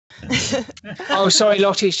Oh, sorry,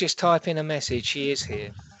 Lottie's just typing a message. She is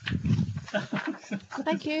here.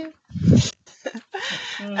 Thank you.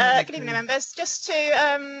 Good evening, members. Just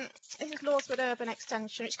to, this is Lawswood Urban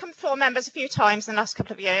Extension, which come before members a few times in the last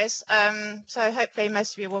couple of years. So hopefully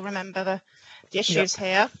most of you will remember the issues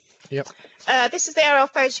here. Yep. This is the aerial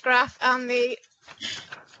photograph, and the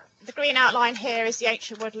green outline here is the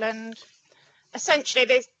ancient woodland. Essentially,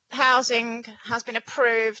 this housing has been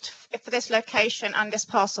approved for this location and this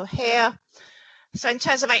parcel here. So in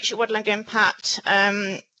terms of ancient woodland impact,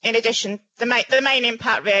 in addition, the main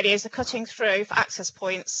impact really is the cutting through for access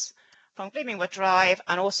points from Gleaming Wood Drive,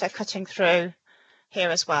 and also cutting through here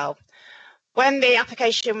as well. When the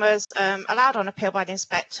application was allowed on appeal by the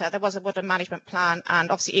inspector, there was a woodland management plan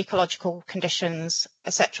and obviously ecological conditions,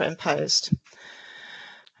 etc. imposed.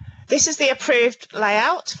 This is the approved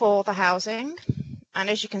layout for the housing, and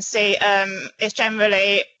as you can see, it's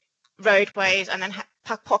generally roadways and then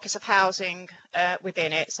pockets of housing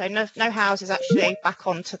within it. So no houses actually back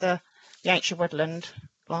onto the ancient woodland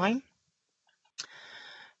line.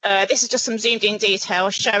 This is just some zoomed in detail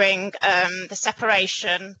showing the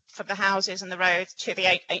separation from the houses and the road to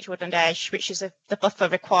the ancient woodland edge, which is the buffer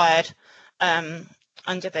required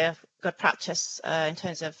under the good practice in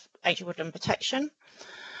terms of ancient woodland protection.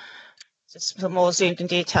 Just some more zoomed in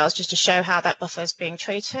details just to show how that buffer is being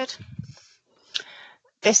treated.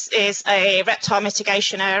 This is a reptile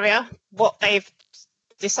mitigation area. What they've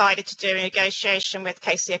decided to do in negotiation with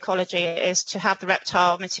KC Ecology is to have the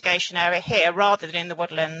reptile mitigation area here rather than in the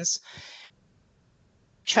woodlands,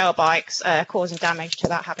 trail bikes causing damage to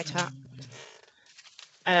that habitat.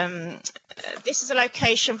 This is a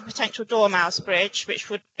location for potential dormouse bridge, which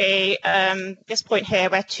would be this point here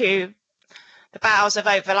where the boughs of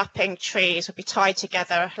overlapping trees would be tied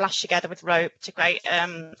together, lashed together with rope to create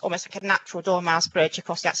almost like a natural dormouse bridge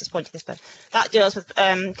across the access point of this. But that deals with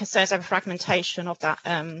concerns over fragmentation of that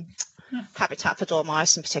habitat for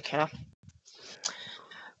dormice in particular.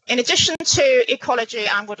 In addition to ecology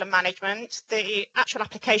and woodland management, the actual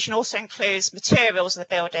application also includes materials of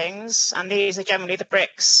the buildings, and these are generally the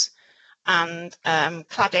bricks and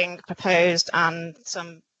cladding proposed and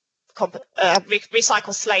some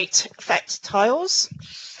recycled slate effect tiles.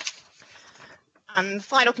 And the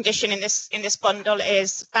final condition in this bundle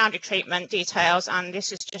is boundary treatment details, and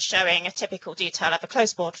this is just showing a typical detail of a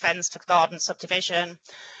closed board fence for garden subdivision.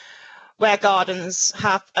 Where gardens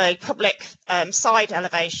have a public side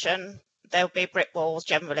elevation, there will be brick walls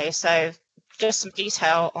generally. So just some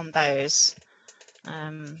detail on those,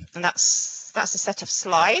 and that's a set of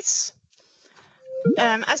slides.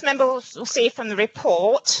 As members will see from the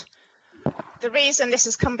report, the reason this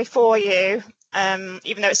has come before you,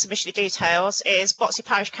 even though it's submission details, is Botsey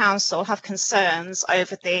Parish Council have concerns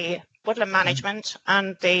over the woodland management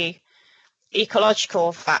and the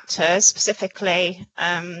ecological factors, specifically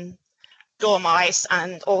dormice,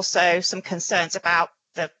 and also some concerns about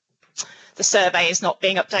the surveys not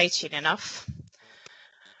being updated enough.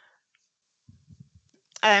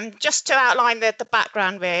 Just to outline the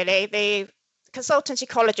background really, the consultant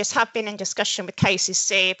ecologists have been in discussion with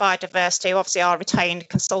KCC Biodiversity, who obviously are retained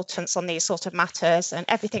consultants on these sort of matters, and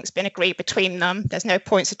everything's been agreed between them. There's no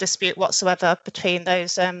points of dispute whatsoever between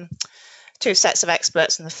those two sets of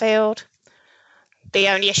experts in the field. The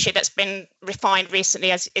only issue that's been refined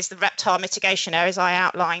recently is the reptile mitigation area, as I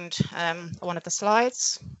outlined on one of the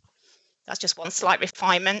slides. That's just one slight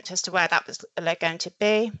refinement as to where that was going to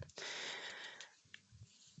be.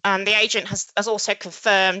 And the agent has also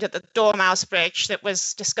confirmed that the dormouse bridge that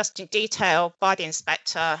was discussed in detail by the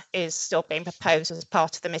inspector is still being proposed as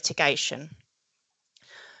part of the mitigation.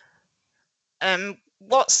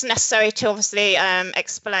 What's necessary to obviously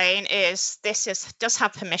explain is this does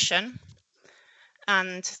have permission,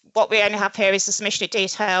 and what we only have here is the submission of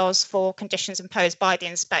details for conditions imposed by the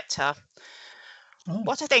inspector. Oh.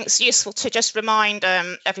 What I think is useful to just remind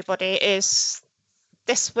everybody is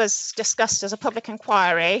this was discussed as a public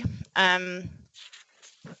inquiry, and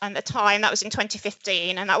at the time that was in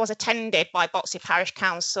 2015, and that was attended by Botsey Parish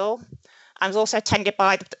Council and was also attended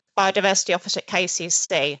by the Biodiversity Office at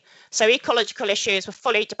KCC. So ecological issues were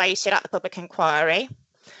fully debated at the public inquiry.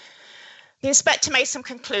 The inspector made some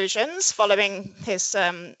conclusions following his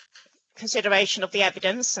consideration of the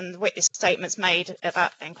evidence and the witness statements made at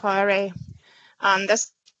that inquiry. And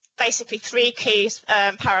there's basically three key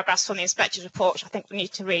paragraphs from the inspector's report, which I think we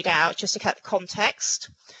need to read out just to get the context.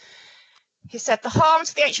 He said, the harm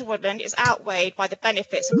to the ancient woodland is outweighed by the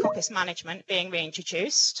benefits of coppice management being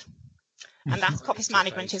reintroduced. And that coppice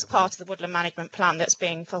management is part of the woodland management plan that's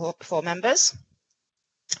being before members.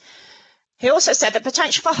 He also said that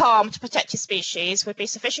potential for harm to protected species would be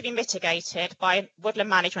sufficiently mitigated by woodland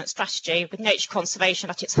management strategy with nature conservation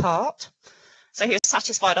at its heart. So he was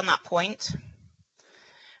satisfied on that point.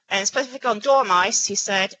 And specifically on dormice, he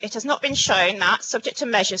said, it has not been shown that, subject to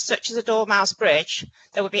measures such as a dormouse bridge,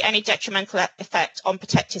 there would be any detrimental effect on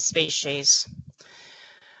protected species.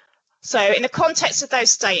 So in the context of those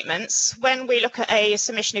statements, when we look at a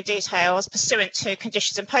submission of details pursuant to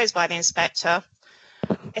conditions imposed by the inspector,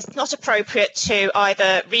 it's not appropriate to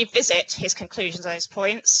either revisit his conclusions on those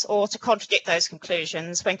points or to contradict those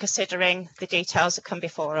conclusions when considering the details that come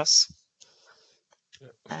before us.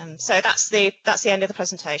 So that's the end of the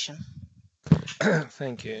presentation.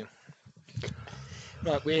 Thank you.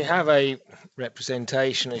 Right, we have a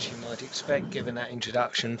representation, as you might expect, given that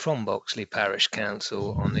introduction from Boxley Parish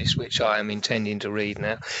Council on this, which I am intending to read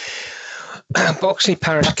now. Boxley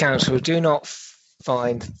Parish Council do not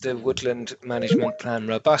find the woodland management plan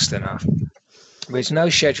robust enough. There's no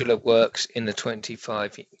schedule of works in the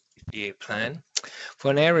 25-year plan.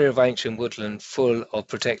 For an area of ancient woodland full of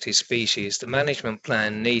protected species, the management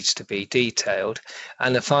plan needs to be detailed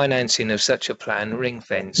and the financing of such a plan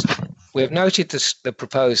ring-fenced. We have noted the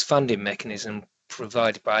proposed funding mechanism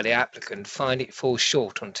provided by the applicant find it falls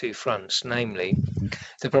short on two fronts, namely,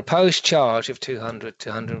 the proposed charge of £200 to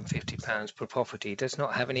 £150 per property does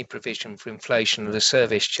not have any provision for inflation of the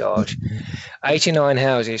service charge. 89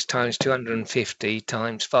 houses times 250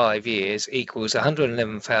 times 5 years equals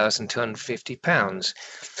 £111,250,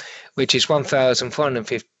 which is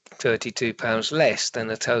 £1,432 less than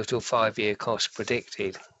the total 5-year cost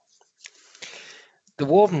predicted. The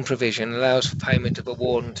warden provision allows for payment of a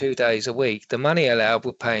warden 2 days a week. The money allowed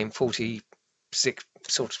will pay him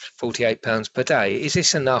 £48 per day. Is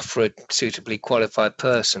this enough for a suitably qualified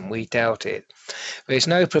person? We doubt it. There is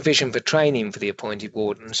no provision for training for the appointed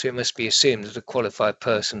warden, so it must be assumed that a qualified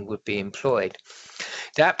person would be employed.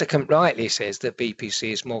 The applicant rightly says that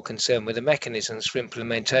BPC is more concerned with the mechanisms for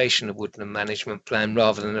implementation of woodland management plan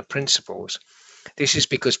rather than the principles. This is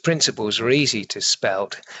because principles are easy to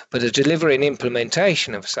spout, but the delivery and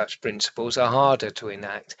implementation of such principles are harder to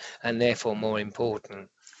enact and therefore more important.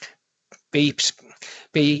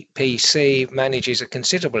 BPC manages a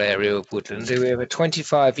considerable area of woodland. We have a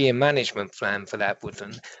 25-year management plan for that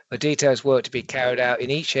woodland, with details work to be carried out in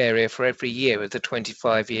each area for every year of the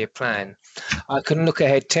 25-year plan. I can look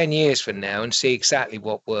ahead 10 years from now and see exactly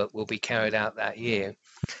what work will be carried out that year.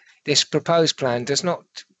 This proposed plan does not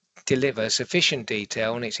deliver sufficient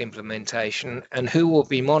detail on its implementation and who will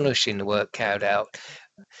be monitoring the work carried out,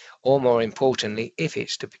 or more importantly, if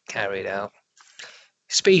it's to be carried out.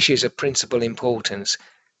 Species of principal importance.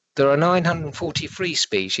 There are 943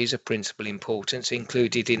 species of principal importance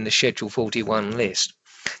included in the Schedule 41 list.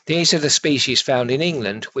 These are the species found in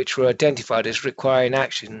England which were identified as requiring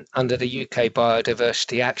action under the UK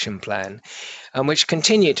Biodiversity Action Plan and which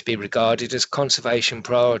continue to be regarded as conservation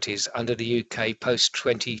priorities under the UK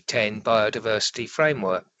post-2010 Biodiversity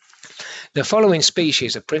Framework. The following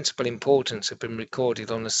species of principal importance have been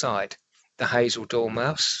recorded on the site: the hazel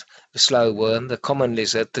dormouse, the slow worm, the common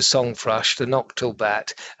lizard, the song thrush, the nocturnal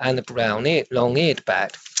bat, and the long-eared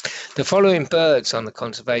bat. The following birds on the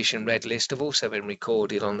conservation red list have also been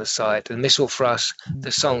recorded on the site: the missel thrush,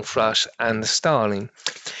 the song thrush, and the starling.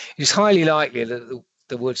 It is highly likely that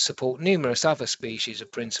the woods support numerous other species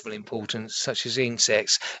of principal importance, such as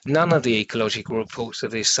insects. None of the ecological reports of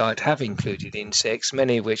this site have included insects,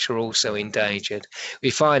 many of which are also endangered. We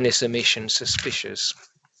find this omission suspicious.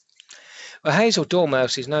 The hazel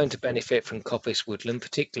dormouse is known to benefit from coppice woodland,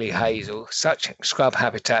 particularly hazel. Such scrub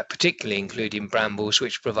habitat, particularly including brambles,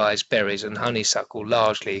 which provides berries and honeysuckle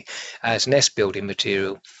largely as nest building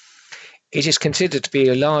material. It is considered to be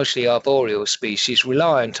a largely arboreal species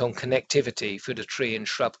reliant on connectivity through the tree and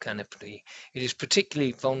shrub canopy. It is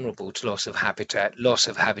particularly vulnerable to loss of habitat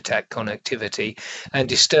connectivity, and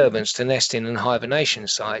disturbance to nesting and hibernation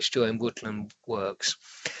sites during woodland works.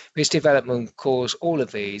 This development will cause all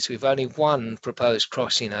of these, with only one proposed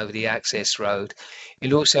crossing over the access road.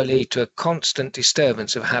 It will also lead to a constant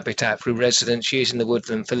disturbance of habitat through residents using the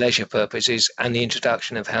woodland for leisure purposes and the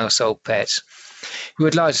introduction of household pets. We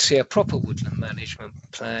would like to see a proper woodland management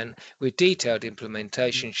plan with detailed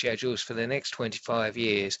implementation schedules for the next 25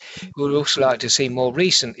 years. We would also like to see more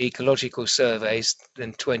recent ecological surveys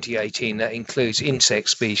than 2018 that includes insect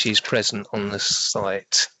species present on the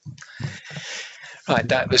site. Right,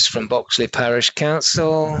 that was from Boxley Parish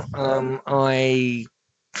Council. I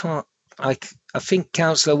think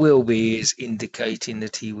Councillor Wilby is indicating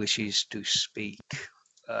that he wishes to speak.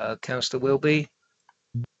 Councillor Wilby?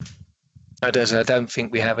 I don't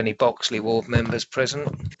think we have any Boxley ward members present.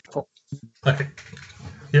 Okay.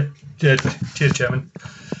 Yep. Cheers, Chairman.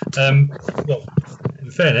 Well,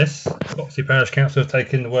 in fairness, Boxley Parish Council have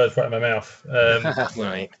taken the words right out of my mouth.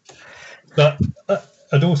 Right. But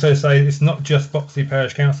I'd also say it's not just Boxley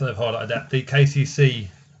Parish Council that have highlighted that. The KCC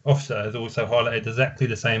officer has also highlighted exactly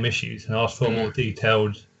the same issues and asked for more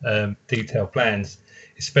detailed plans,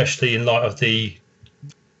 especially in light of the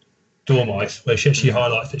dormice, where she actually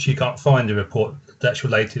highlights that she can't find the report, the actual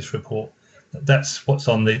latest report. That's what's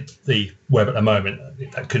on the web at the moment.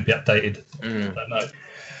 That could be updated. I don't know.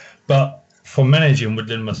 But for managing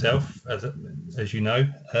woodland myself, as you know,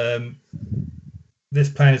 this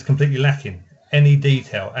plan is completely lacking any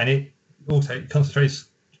detail, and it also concentrates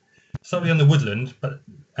solely on the woodland,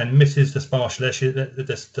 and misses the spatial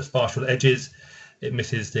edges. The spatial edges. It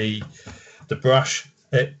misses the brush.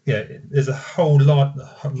 There's a whole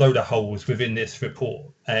load of holes within this report,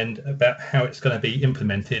 and about how it's going to be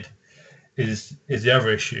implemented is the other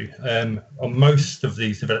issue. On most of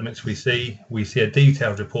these developments we see a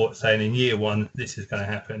detailed report saying in year one this is going to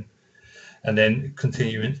happen, and then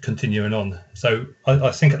continuing on. So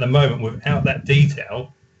I think at the moment, without that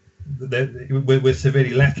detail, we're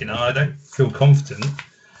severely lacking. I don't feel confident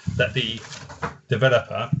that the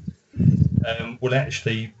developer will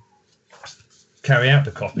actually carry out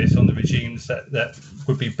the coppice on the regimes that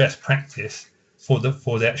would be best practice for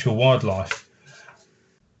the actual wildlife.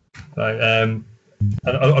 So,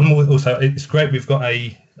 I'm also, it's great we've got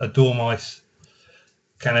a dormice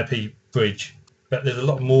canopy bridge, but there's a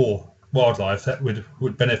lot more wildlife that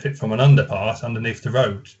would benefit from an underpass underneath the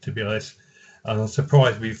road, to be honest. I'm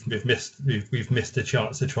surprised we've missed the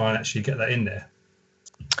chance to try and actually get that in there.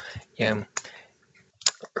 Yeah.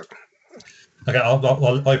 Okay, I'll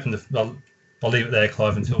leave it there,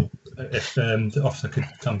 Clive, until if the officer could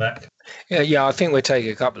come back. Yeah, I think we'll take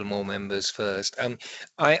a couple more members first.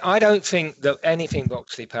 I don't think that anything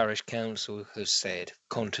Boxley Parish Council has said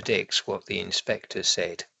contradicts what the inspector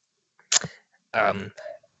said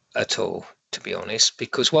at all, to be honest,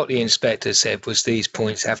 because what the inspector said was these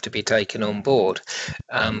points have to be taken on board.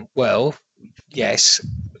 Well, yes,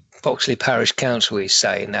 Boxley Parish Council is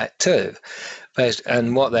saying that too.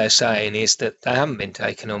 And what they're saying is that they haven't been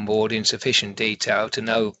taken on board in sufficient detail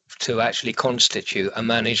to actually constitute a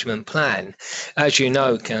management plan. As you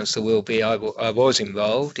know, Councillor Wilby, I was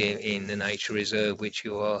involved in the nature reserve, which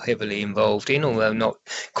you are heavily involved in, although not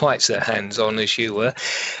quite so hands-on as you were.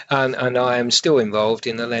 And I am still involved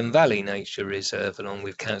in the Len Valley Nature Reserve, along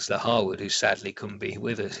with Councillor Harwood, who sadly couldn't be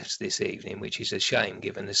with us this evening, which is a shame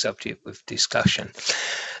given the subject of discussion,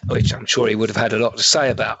 which I'm sure he would have had a lot to say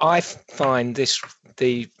about. I find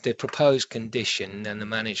the proposed condition and the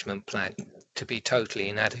management plan to be totally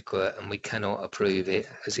inadequate, and we cannot approve it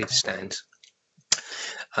as it stands,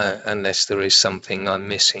 unless there is something I'm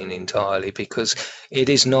missing entirely, because it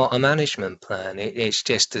is not a management plan. It's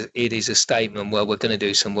just it is a statement, well, we're going to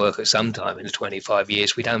do some work at some time in the 25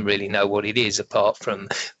 years. We don't really know what it is, apart from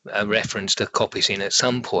a reference to coppicing at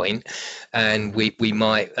some point, and we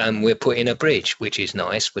might, we're putting a bridge, which is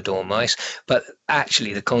nice for dormice, but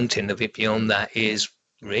actually the content of it beyond that is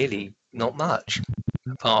really not much,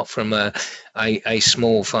 apart from a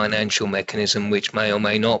small financial mechanism which may or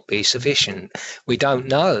may not be sufficient. We don't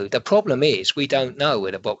know. The problem is we don't know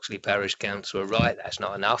whether Boxley Parish Council are right. That's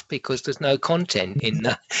not enough, because there's no content in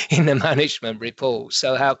the management report.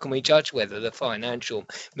 So how can we judge whether the financial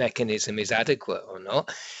mechanism is adequate or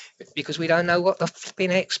not? Because we don't know what the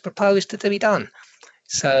flipping X proposed to be done.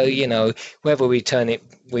 So, whether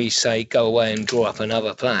we say go away and draw up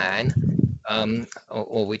another plan,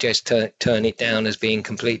 or we just turn it down as being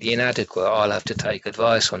completely inadequate, I'll have to take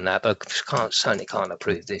advice on that, but certainly can't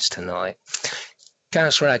approve this tonight.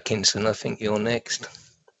 Councillor Atkinson, I think you're next.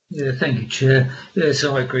 Yeah, thank you, Chair. Yes,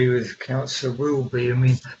 I agree with Councillor Wilby. I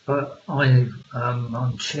mean,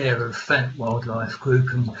 I'm chair of FANT Wildlife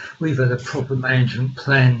Group, and we've had a proper management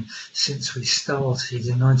plan since we started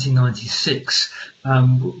in 1996.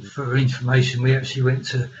 For information, we actually went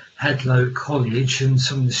to Hadlow College, and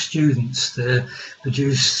some of the students there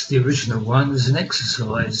produced the original one as an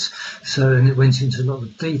exercise. And it went into a lot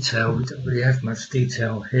of detail. We don't really have much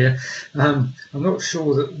detail here. I'm not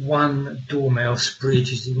sure that one dormouse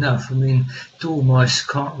bridge is enough. I mean, dormice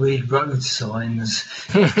can't read road signs.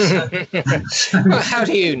 Well, how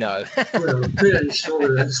do you know? Well, I'm pretty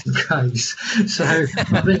sure that's the case. So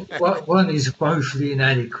I think one is woefully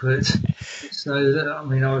inadequate. So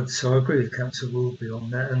I agree with Councillor Wilby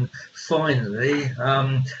on that. And finally,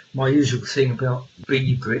 my usual thing about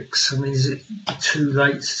bee bricks. I mean, is it too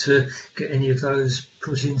late to get any of those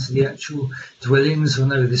put into the actual dwellings? I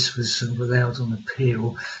know this was allowed on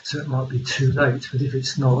appeal, so it might be too late. But if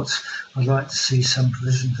it's not, I'd like to see some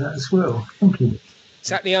provision for that as well. Thank you. Is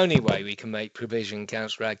that the only way we can make provision,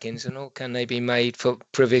 Councillor Atkinson, or can they be made for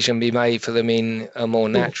provision be made for them in a more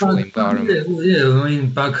natural environment? Yeah, I mean,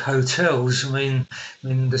 bug hotels. I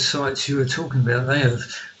mean, the sites you were talking about, they have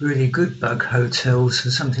really good bug hotels, so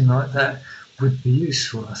something like that would be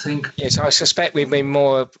useful, I think. Yes, I suspect we've been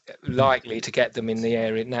more likely to get them in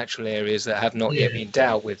the natural areas that have not yet been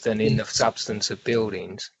dealt with than in the substance of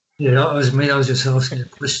buildings. Yeah, I was just asking a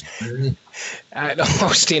question, really.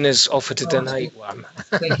 Austin has offered to donate one.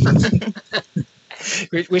 Thank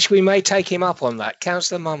you. Which we may take him up on that.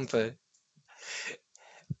 Councillor Mumford.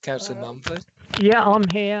 Councillor Mumford. Yeah, I'm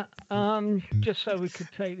here. Just so we could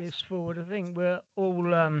take this forward, I think we're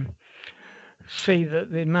all see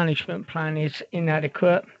that the management plan is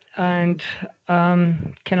inadequate, and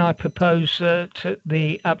can I propose that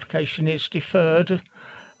the application is deferred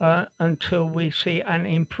until we see an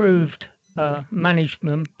improved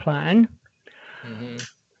management plan,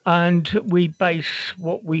 and we base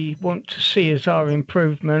what we want to see as our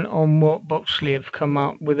improvement on what Boxley have come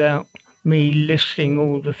up without me listing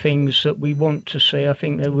all the things that we want to see. I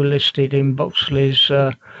think they were listed in Boxley's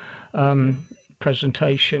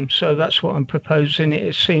presentation. So that's what I'm proposing.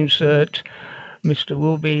 It seems that Mr.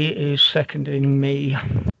 Wilby is seconding me.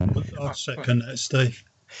 I'll second that, Steve.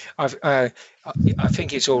 I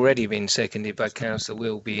think it's already been seconded by Councillor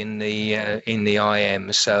Wilby in the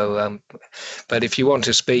IM. So, but if you want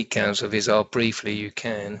to speak, Councillor Vizard, briefly, you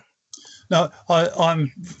can. No, I'm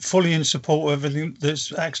fully in support of everything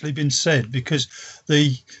that's actually been said, because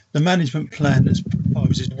the management plan that's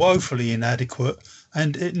proposed is woefully inadequate,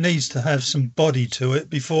 and it needs to have some body to it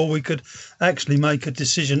before we could actually make a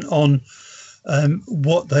decision on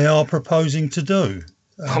what they are proposing to do.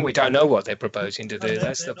 We don't know what they're proposing to do.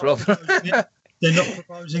 That's the problem. They're not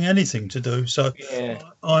proposing anything to do. So yeah.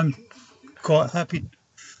 I'm quite happy.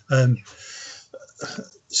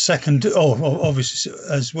 Second, obviously,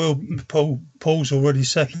 as Paul's already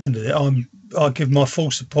seconded it. I give my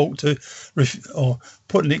full support to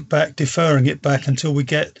putting it back, deferring it back until we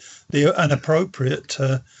get an appropriate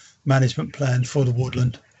management plan for the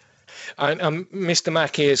woodland. Mr.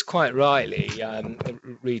 Mackey has quite rightly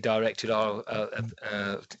redirected our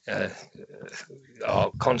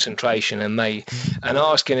concentration and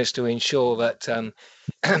asking us to ensure that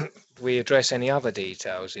we address any other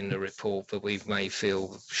details in the report that we may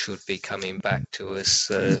feel should be coming back to us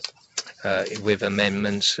with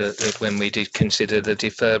amendments when we did consider the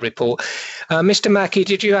deferred report. Mr. Mackey,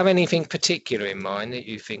 did you have anything particular in mind that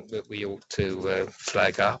you think that we ought to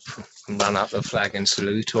flag up, run up the flag and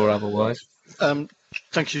salute, or otherwise?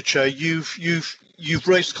 Thank you, Chair. You've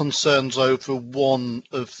raised concerns over one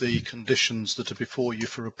of the conditions that are before you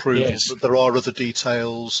for approval, yes. But there are other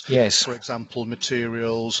details, yes. For example,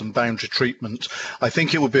 materials and boundary treatment. I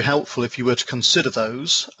think it would be helpful if you were to consider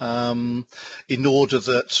those in order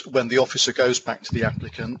that when the officer goes back to the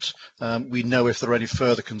applicant, we know if there are any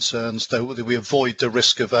further concerns, though we avoid the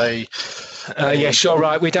risk of a... yes, you're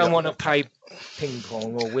right. We don't want to play ping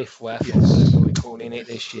pong or whiff-waff. Yes. Calling it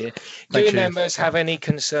this year. Do you members have any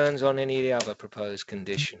concerns on any of the other proposed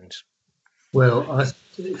conditions? Well,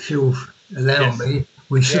 if you'll allow me,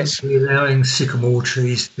 we shouldn't be allowing sycamore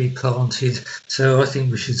trees to be planted. So I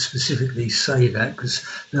think we should specifically say that, because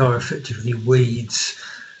they are effectively weeds.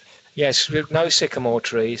 Yes, no sycamore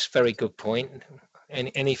trees. Very good point.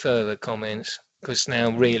 Any further comments? Because now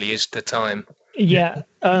really is the time. Yeah.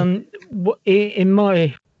 In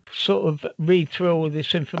my sort of read through all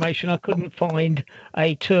this information, I couldn't find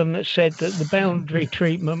a term that said that the boundary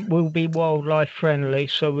treatment will be wildlife friendly,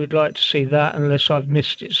 so we'd like to see that, unless I've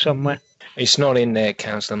missed it somewhere. It's not in there,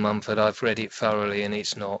 Councillor Mumford. I've read it thoroughly and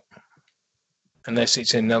it's not, unless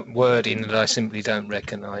it's in the wording that I simply don't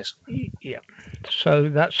recognise. Yeah, so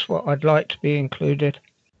that's what I'd like to be included.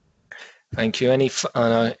 Thank you.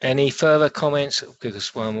 Any further comments? Because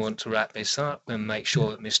I want to wrap this up and make sure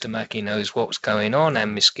that Mr. Mackey knows what's going on,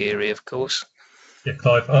 and Miss Geary, of course. Yeah,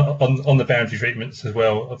 Clive, on the boundary treatments as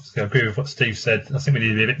well, obviously I agree with what Steve said. I think we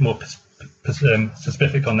need to be a bit more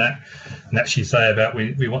specific on that, and actually say about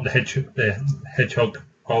we want the hedgehog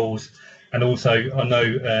holes. And also, I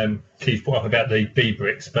know Keith brought up about the bee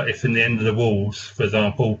bricks, but if in the end of the walls, for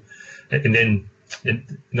example, and then in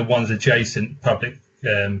the ones adjacent public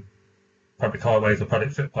highways or public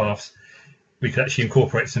footpaths, we could actually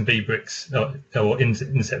incorporate some bee bricks or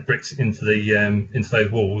inset bricks into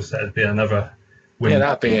those walls. That would be another win. Yeah,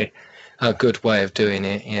 that'd be a good way of doing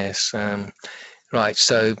it. Yes. Right.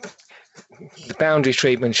 So the boundary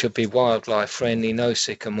treatment should be wildlife friendly. No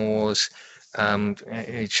sycamores.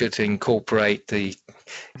 It should incorporate the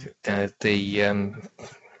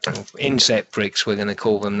inset bricks, we're going to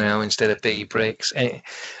call them now, instead of B bricks.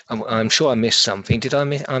 I'm sure I missed something. Did I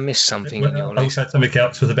miss? I missed something in your I list. also had something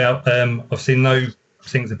else was about. I've seen no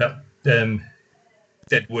things about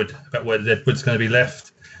dead wood, about where the dead wood's going to be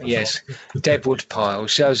left. Yes, deadwood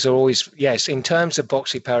piles. Those are always, yes, in terms of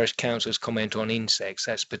Boxley Parish Council's comment on insects,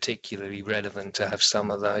 that's particularly relevant to have some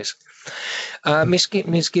of those. Miss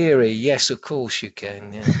Geary, yes, of course you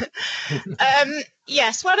can. Yeah.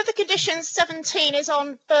 Yes, one of the conditions 17 is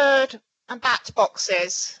on bird and bat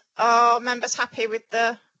boxes. Are members happy with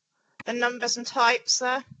the numbers and types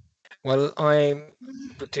there? Well, I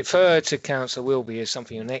defer to Councillor Wilby as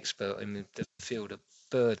something an expert in the field of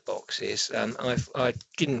bird boxes. I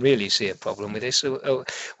didn't really see a problem with this.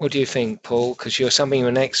 What do you think, Paul? Because you're something of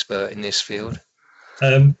an expert in this field.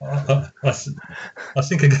 I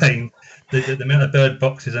think again the amount of bird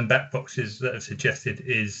boxes and bat boxes that are suggested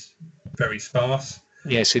is very sparse.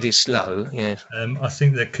 Yes, it is slow. Yes. I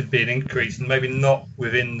think there could be an increase, and maybe not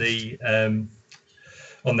within the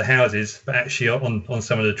on the houses, but actually on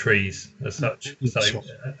some of the trees as such. So,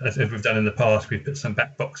 as we've done in the past, we've put some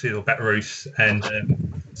bat boxes or bat roosts and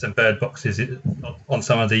some bird boxes on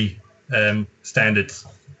some of the standard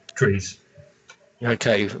trees.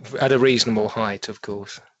 Okay, at a reasonable height, of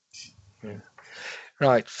course. Yeah.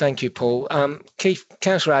 Right, thank you, Paul. Keith,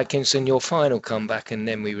 Councillor Atkinson, your final comeback, and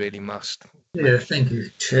then we really must. Yeah, thank you,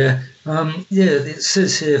 Chair. It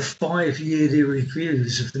says here 5 yearly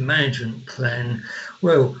reviews of the management plan.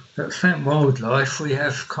 Well, at Fant Wildlife, we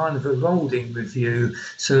have kind of a rolling review.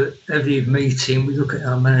 So every meeting, we look at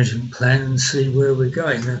our management plan and see where we're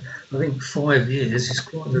going. I think 5 years is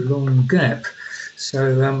quite a long gap.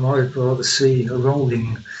 So I'd rather see a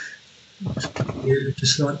rolling review,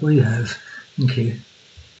 just like we have. Thank you.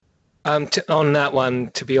 On that one,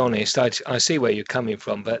 to be honest, I see where you're coming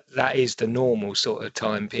from, but that is the normal sort of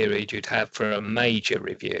time period you'd have for a major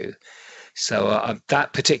review. So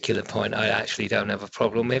that particular point, I actually don't have a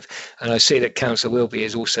problem with. And I see that Councillor Wilby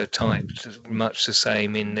is also typed much the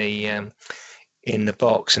same in the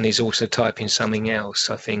box, and he's also typing something else,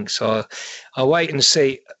 I think. So I'll wait and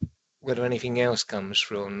see whether anything else comes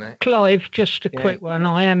through on that. Clive, just a quick one.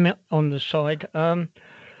 I am on the side.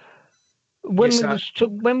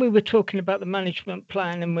 When we were talking about the management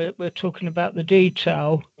plan and we're talking about the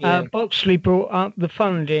detail, Boxley brought up the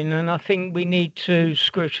funding, and I think we need to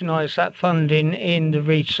scrutinise that funding in the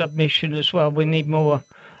resubmission as well. We need more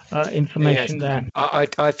information there.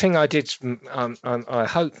 I think I did. I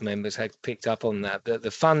hope members had picked up on that the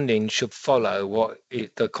funding should follow what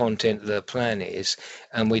the content of the plan is,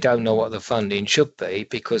 and we don't know what the funding should be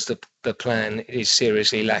because the plan is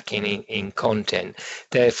seriously lacking in content.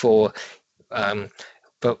 Therefore.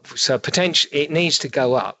 So potentially it needs to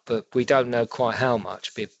go up, but we don't know quite how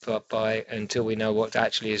much until we know what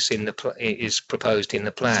actually is is proposed in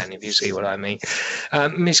the plan. If you see what I mean,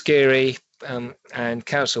 Miss Geary and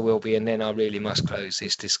Councillor Wilby, and then I really must close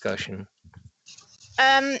this discussion.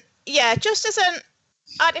 Just as an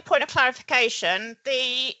added point of clarification,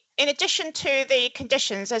 in addition to the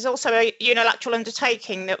conditions, there's also a unilateral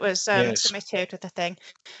undertaking that was submitted with the thing.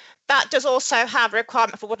 That does also have a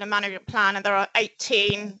requirement for woodland management plan, and there are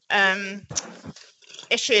 18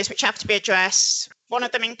 issues which have to be addressed. One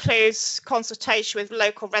of them includes consultation with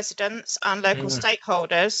local residents and local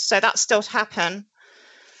stakeholders, so that's still to happen.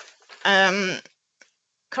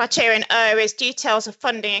 Criterion O is details of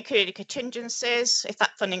funding, including contingencies, if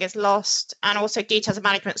that funding is lost, and also details of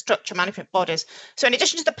management structure, management bodies. So in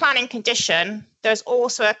addition to the planning condition, there's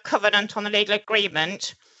also a covenant on the legal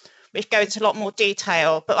agreement, which goes into a lot more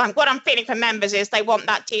detail. But what I'm feeling from members is they want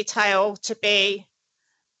that detail to be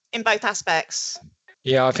in both aspects.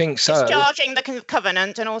 Yeah, I think so. Discharging the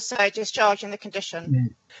covenant and also discharging the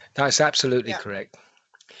condition. That's absolutely correct.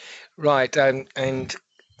 Right, and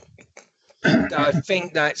I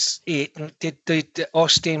think that's it. Did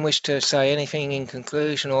Austin wish to say anything in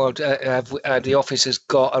conclusion, or have the officers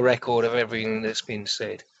got a record of everything that's been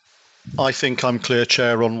said? I think I'm clear,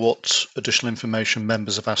 Chair, on what additional information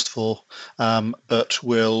members have asked for, but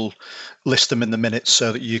we'll list them in the minutes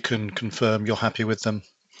so that you can confirm you're happy with them.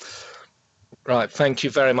 Right, thank you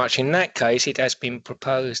very much. In that case, it has been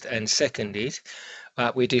proposed and seconded.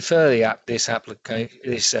 We defer this application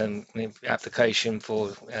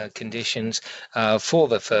for conditions for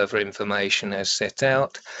the further information as set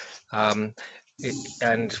out.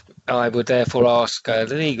 And I would therefore ask the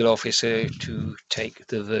legal officer to take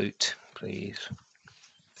the vote, please.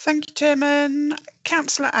 Thank you, Chairman.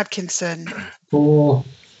 Councillor Atkinson. 4.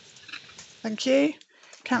 Thank you.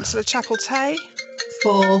 Councillor Chapel-Tay.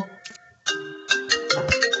 4.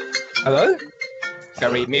 Hello?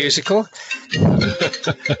 Very musical.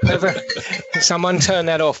 Someone turn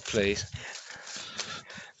that off, please.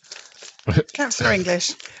 Councillor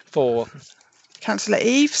English. 4. Councillor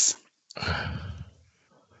Eves.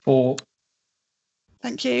 4.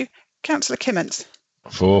 Thank you. Councillor Kimmins.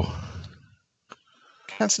 4.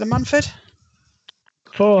 Councillor Munford.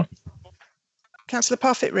 4. Councillor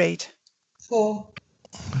Parfitt-Reed. 4.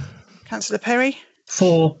 Councillor Perry.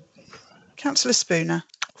 4. Councillor Spooner.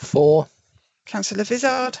 4. Councillor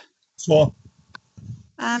Vizard. 4.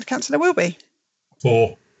 And Councillor Wilby.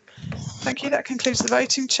 4. Thank you. That concludes the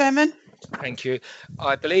voting, Chairman. Thank you.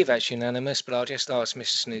 I believe that's unanimous, but I'll just ask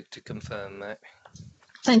Mr. Snook to confirm that.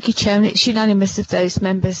 Thank you, Chairman. It's unanimous of those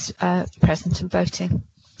members present and voting.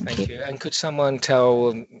 Thank you. And could someone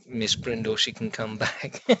tell Miss Brindle she can come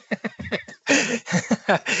back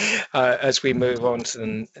as we move on to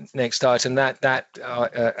the next item? That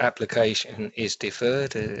application is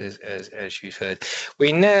deferred, as you've heard.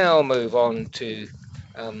 We now move on to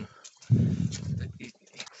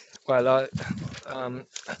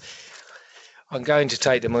I'm going to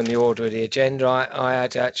take them on the order of the agenda. I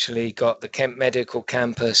had actually got the Kent Medical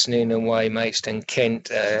Campus, Newnham Way, Maidstone, Kent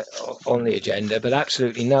on the agenda, but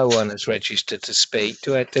absolutely no one has registered to speak.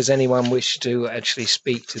 Does anyone wish to actually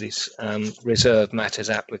speak to this reserved matters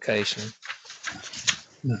application?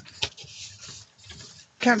 No.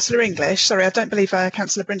 Councillor English. Sorry, I don't believe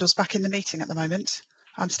Councillor Brindle's back in the meeting at the moment.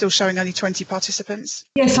 I'm still showing only 20 participants.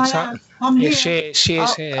 Yes, I am. I'm here. She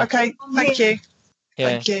is here. Okay, thank you. Yeah.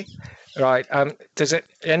 Thank you. Right. Does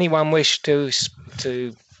anyone wish to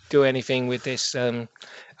do anything with this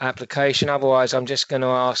application? Otherwise, I'm just going to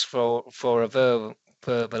ask for a verbal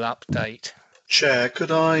update. Chair,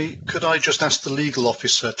 could I just ask the legal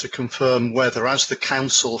officer to confirm whether, as the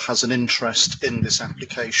council has an interest in this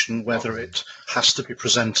application, whether it has to be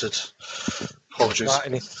presented? Apologies.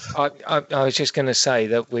 Right, I was just going to say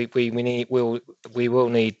that we will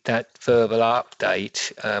need that verbal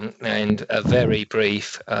update and a very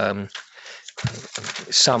brief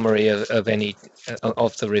summary of any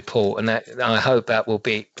of the report, and that I hope that will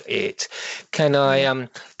be it. Can I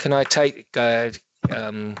take that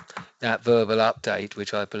verbal update,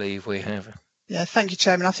 which I believe we have? Yeah, thank you,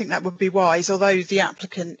 Chairman. I think that would be wise. Although the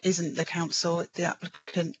applicant isn't the council, the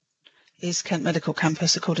applicant is Kent Medical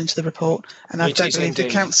Campus, according to the report. And I don't believe the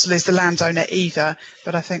council is the landowner either.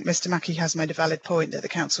 But I think Mr. Mackey has made a valid point that the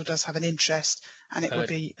council does have an interest, and it would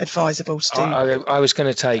be advisable to do. I was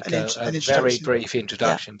going to take a very brief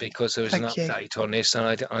introduction, yeah, because there is an update on this,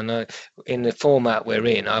 and I know in the format we're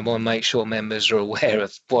in, I want to make sure members are aware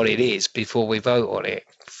of what it is before we vote on it.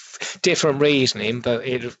 Different reasoning, but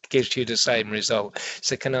it gives you the same result.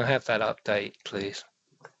 So can I have that update, please?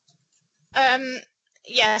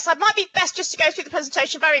 Yes, it might be best just to go through the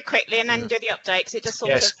presentation very quickly and then do the update, because it just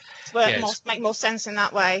sort of make more sense in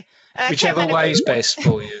that way. Whichever way is best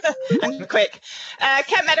for you. And quick.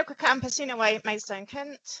 Kent Medical Campus, Newnham Way, Maidstone,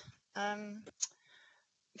 Kent.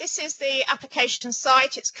 This is the application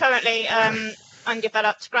site. It's currently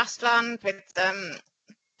undeveloped grassland with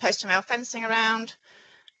post and rail fencing around.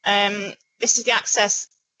 This is the access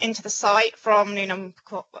into the site from Newnham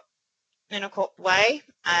Court Way.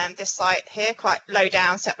 This site here, quite low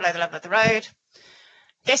down, set below the level of the road.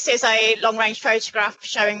 This is a long-range photograph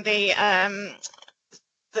showing the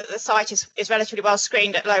site is relatively well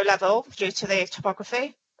screened at low level due to the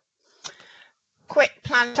topography. Quick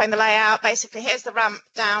plan showing the layout. Basically, here's the ramp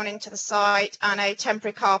down into the site and a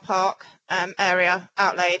temporary car park area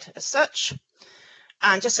outlaid as such,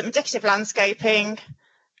 and just some indicative landscaping.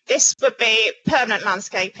 This would be permanent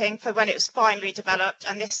landscaping for when it was finally developed,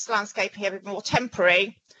 and this landscaping here would be more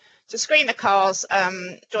temporary to screen the cars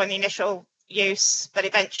during the initial use, but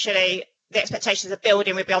eventually the expectations of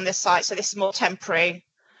building would be on this site, so this is more temporary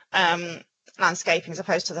landscaping as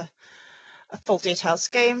opposed to a full detailed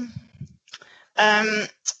scheme.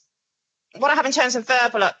 What I have in terms of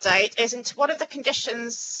verbal update is one of the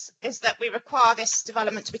conditions is that we require this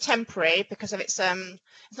development to be temporary because of it's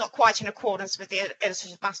not quite in accordance with the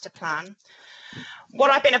illustrative master plan.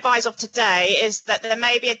 What I've been advised of today is that there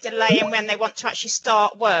may be a delay in when they want to actually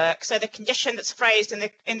start work. So the condition that's phrased in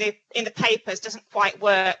the papers doesn't quite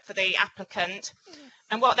work for the applicant.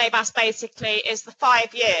 And what they've asked basically is the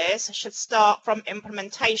 5 years should start from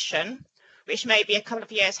implementation, which may be a couple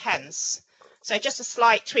of years hence. So just a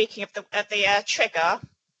slight tweaking of the trigger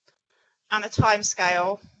and the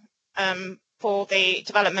timescale for the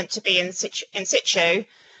development to be in situ,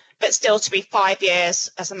 but still to be 5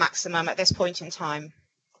 years as a maximum at this point in time.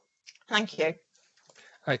 Thank you.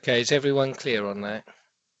 Okay, is everyone clear on that?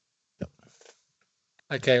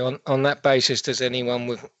 Okay, on that basis, does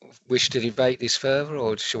anyone wish to debate this further,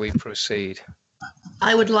 or shall we proceed?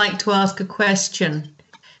 I would like to ask a question.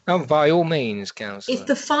 Oh, by all means, Councillor. If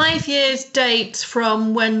the 5 years dates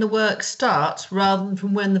from when the work starts rather than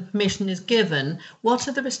from when the permission is given, what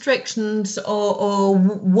are the restrictions, or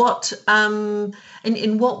what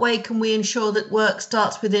in what way can we ensure that work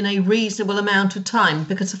starts within a reasonable amount of time?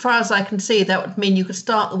 Because as far as I can see, that would mean you could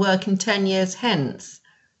start the work in 10 years hence.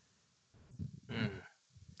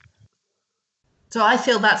 So I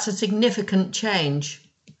feel that's a significant change.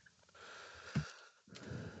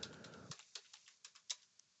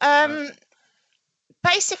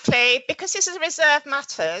 Basically, because this is reserved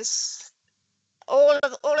matters, all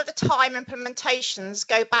of the time implementations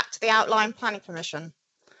go back to the outline planning permission.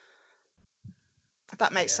 If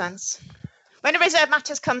that makes sense. When a reserved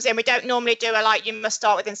matters comes in, we don't normally do a you must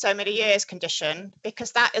start within so many years condition,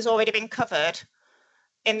 because that has already been covered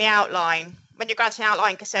in the outline. When you're granting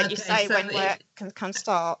outline consent, you say so when work can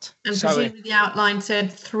start. And presumably the outline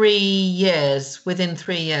said 3 years, within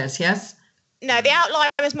 3 years, yes? No, the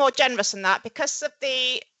outline was more generous than that because of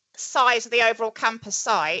the size of the overall campus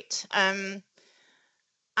site, and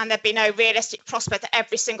there'd be no realistic prospect that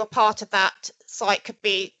every single part of that site could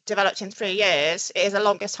be developed in 3 years. It is a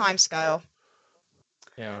longer timescale.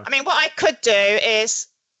 Yeah. I mean, what I could do is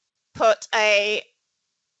put a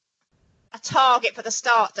target for the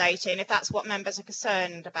start date in, if that's what members are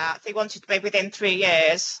concerned about. If they wanted to be within 3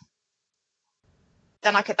 years,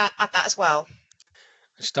 then I could add that as well.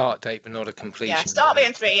 Start date, but not a completion. Yeah, start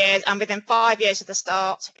within 3 years, and within 5 years of the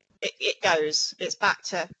start, it goes. It's back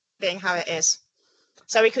to being how it is.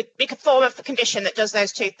 So we could form a condition that does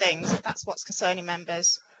those two things, if that's what's concerning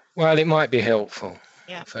members. Well, it might be helpful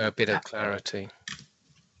for a bit of clarity.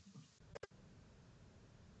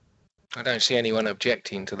 I don't see anyone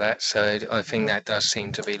objecting to that, so I think that does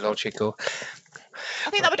seem to be logical.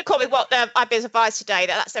 I think that would accord with what I've been advised today,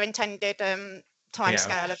 that's their intended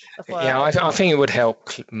timescale of work. Yeah, I think it would help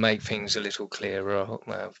make things a little clearer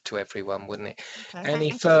to everyone, wouldn't it? Okay,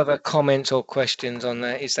 Any further comments or questions on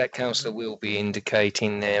that? Is that Councillor will be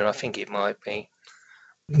indicating there? I think it might be.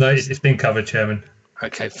 No, it's been covered, Chairman.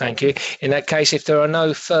 Okay, thank you. In that case, if there are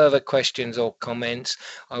no further questions or comments,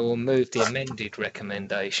 I will move the amended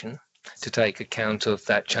recommendation to take account of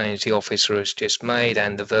that change the officer has just made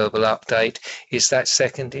and the verbal update. Is that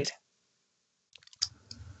seconded?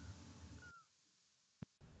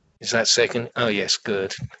 Is that second? Oh, yes,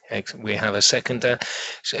 good. We have a seconder.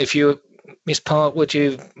 So if you, Ms. Park, would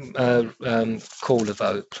you call the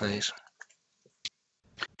vote, please?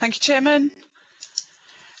 Thank you, Chairman.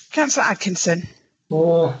 Councillor Atkinson.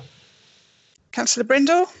 4. Councillor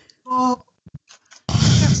Brindle. 4.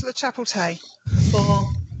 Councillor Chapeltay.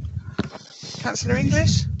 4. Councillor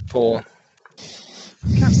English. 4.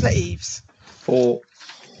 Councillor Eaves. 4.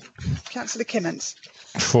 Councillor Kimmons.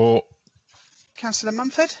 4. Councillor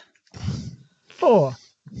Mumford. 4.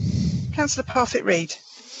 Councillor Parfitt-Reed.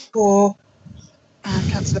 4.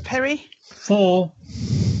 And Councillor Perry. 4.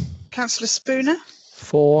 Councillor Spooner.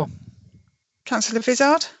 4. Councillor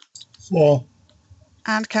Vizard. 4.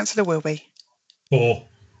 And Councillor Wilby. 4.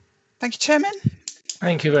 Thank you, Chairman.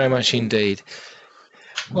 Thank you very much indeed.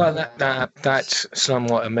 Well, that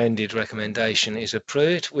somewhat amended recommendation is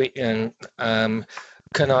approved.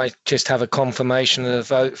 Can I just have a confirmation of the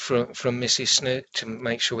vote from Mrs. Snook to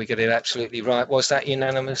make sure we get it absolutely right? Was that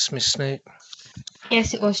unanimous, Ms. Snook?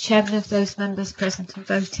 Yes, it was, Chairman, of those members present and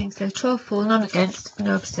voting. So 12 for, none against,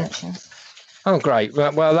 no abstentions. Oh, great.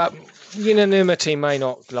 Well, that unanimity may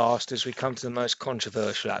not last as we come to the most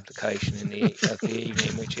controversial application of the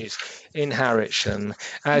evening, which is in Harwich,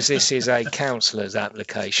 as this is a councillor's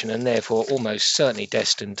application and therefore almost certainly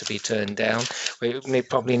destined to be turned down. It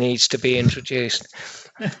probably needs to be introduced.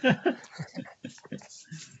 It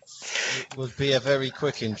would be a very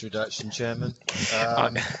quick introduction, Chairman.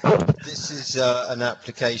 This is an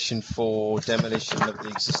application for demolition of the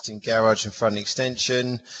existing garage and front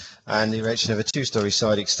extension and the erection of a 2-storey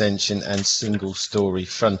side extension and single-storey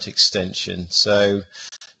front extension. So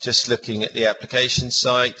just looking at the application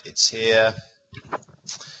site, it's here.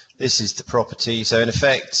 This is the property. So in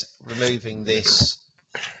effect, removing this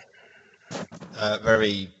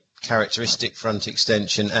very characteristic front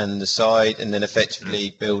extension and the side, and then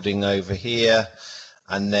effectively building over here,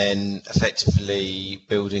 and then effectively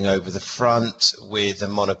building over the front with a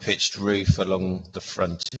monopitched roof along the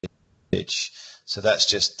frontage. So that's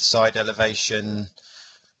just the side elevation,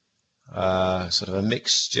 sort of a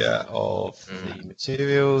mixture of the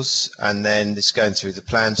materials, and then this going through the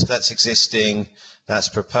plan. So that's existing, that's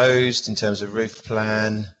proposed in terms of roof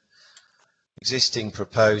plan. Existing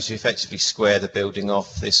proposed, you effectively square the building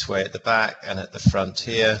off this way at the back and at the front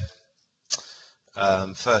here.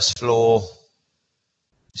 First floor,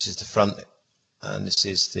 this is the front and this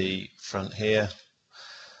is the front here.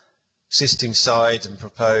 Existing side and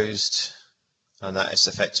proposed, and that is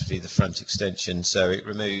effectively the front extension. So it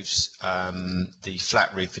removes the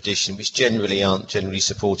flat roof addition, which generally aren't generally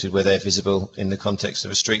supported where they're visible in the context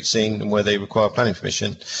of a street scene and where they require planning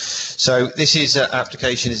permission. So this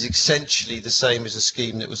application is essentially the same as a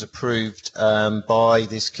scheme that was approved by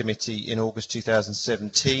this committee in August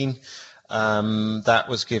 2017. That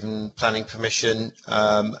was given planning permission,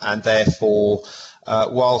 and therefore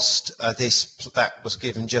whilst that was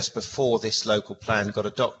given just before this local plan got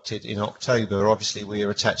adopted in October, obviously we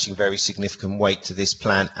are attaching very significant weight to this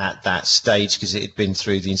plan at that stage because it had been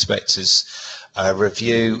through the inspector's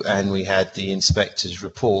review and we had the inspector's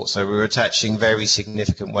report. So we were attaching very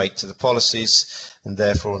significant weight to the policies, and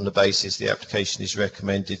therefore on the basis the application is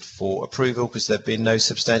recommended for approval because there have been no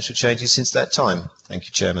substantial changes since that time. Thank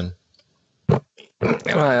you, Chairman.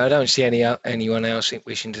 Right, I don't see anyone else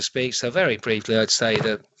wishing to speak, so very briefly I'd say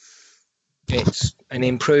that it's an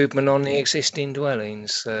improvement on the existing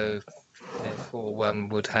dwellings, so therefore one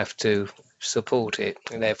would have to support it,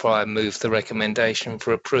 and therefore I move the recommendation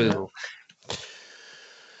for approval.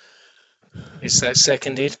 Is that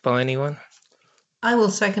seconded by anyone? I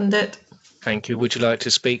will second it. Thank you. Would you like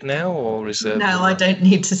to speak now, or is there... No, I don't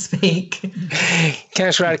need to speak.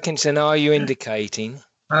 Councillor Atkinson, are you indicating?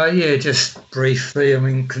 Yeah, just briefly. I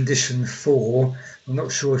mean, condition 4, I'm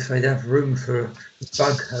not sure if they'd have room for a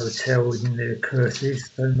bug hotel in their curses,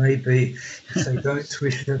 so maybe if they don't, we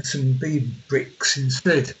should have some B bricks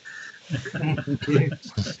instead.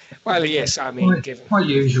 Well, yes, I mean, given... My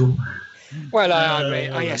usual. Well,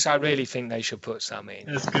 yes, I really think they should put some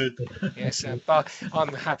in. That's good. Yes, but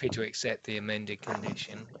I'm happy to accept the amended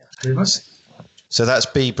condition. So that's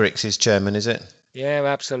B bricks, Chairman, is it? Yeah,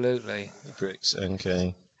 absolutely. Bricks,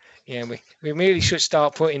 okay. Yeah, we really should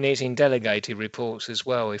start putting these in delegated reports as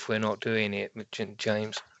well if we're not doing it,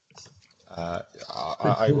 James.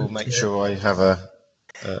 I will make sure I have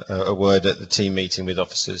a word at the team meeting with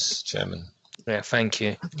officers, Chairman. Yeah, thank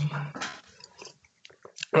you.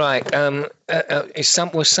 Right,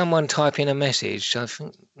 was someone typing a message?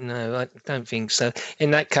 No, I don't think so.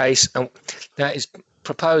 In that case, that is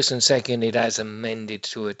proposed and seconded as amended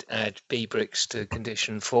to add B bricks to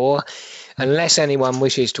condition 4. Unless anyone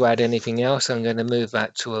wishes to add anything else, I'm going to move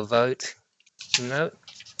that to a vote. No.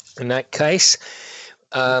 In that case,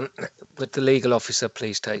 would the legal officer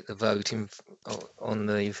please take the vote on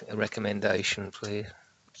the recommendation, please?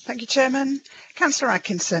 Thank you, Chairman. Councillor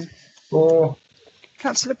Atkinson. 4.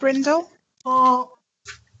 Councillor Brindle. 4.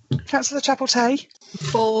 Councillor Chapeltay.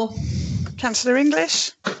 4. Councillor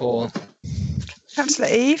English. 4. Councillor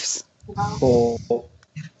Eaves. 4.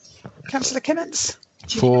 Councillor Kimmins.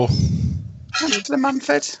 4. Councillor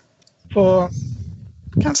Mumford. 4.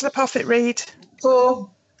 Councillor Parfitt-Reed. 4.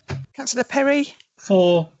 Councillor Perry.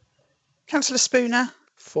 4. Councillor Spooner.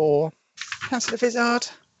 4. Councillor Vizard.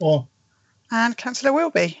 4. And Councillor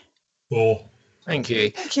Wilby. 4. Thank you.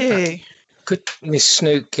 Thank you. Could Ms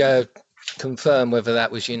Snook confirm whether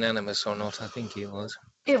that was unanimous or not? I think it was.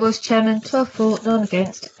 It was, Chairman. 12 for, none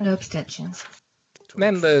against, no abstentions.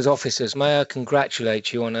 Members, officers, may I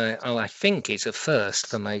congratulate you on I think it's a first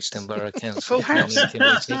for Maidstone Borough Council.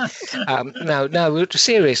 No,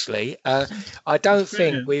 seriously, I don't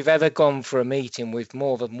think we've ever gone for a meeting with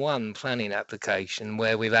more than one planning application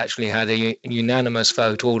where we've actually had a unanimous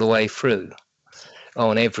vote all the way through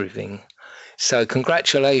on everything. So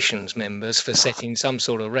congratulations, members, for setting some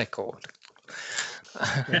sort of record.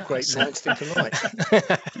 Great minds think alike.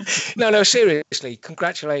 No, seriously,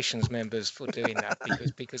 congratulations, members, for doing that,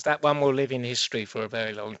 because that one will live in history for a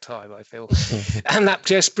very long time, I feel. And that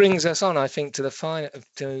just brings us on, I think, to the final,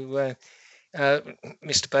 to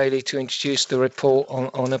Mr. Bailey to introduce the report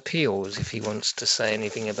on appeals, if he wants to say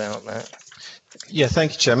anything about that. Yeah,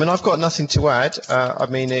 thank you, Chairman. I've got nothing to add. I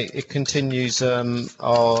mean, it continues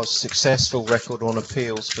our successful record on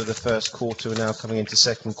appeals for the first quarter. We're now coming into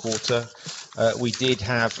second quarter. We did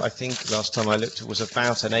have, I think last time I looked, it was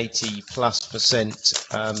about an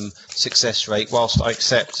 80+% success rate, whilst I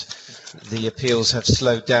accept the appeals have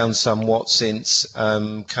slowed down somewhat since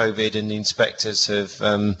COVID, and the inspectors have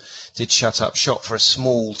did shut up shop for a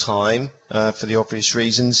small time for the obvious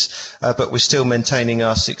reasons, but we're still maintaining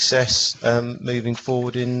our success moving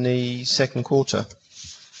forward in the second quarter.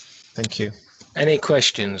 Thank you. Any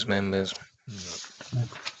questions, members?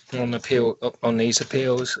 On these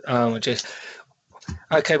appeals?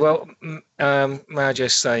 Okay, well, may I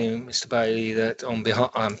just say, Mr. Bailey, that on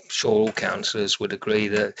behalf, I'm sure all councillors would agree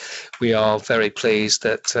that we are very pleased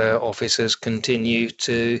that officers continue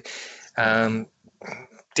to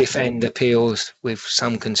defend appeals with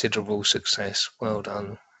some considerable success. Well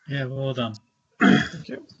done. Yeah, well done. Thank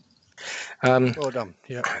you. Well done.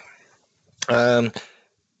 Yeah.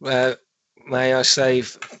 May I say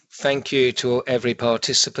thank you to every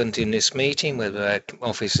participant in this meeting, whether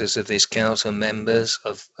officers of this council, members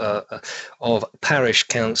of parish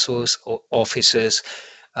councils, or officers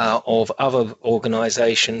of other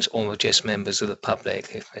organisations, or just members of the public.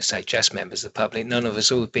 If I say just members of the public, none of us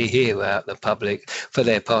would be here without the public for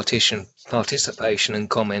their participation and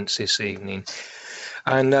comments this evening.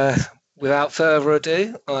 And without further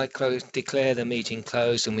ado, I declare the meeting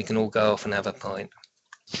closed, and we can all go off and have a pint.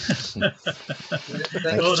 Thank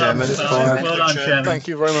you, Chairman. Well done, Chairman. Thank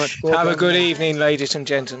you very much. Have a good evening, ladies and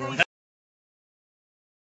gentlemen.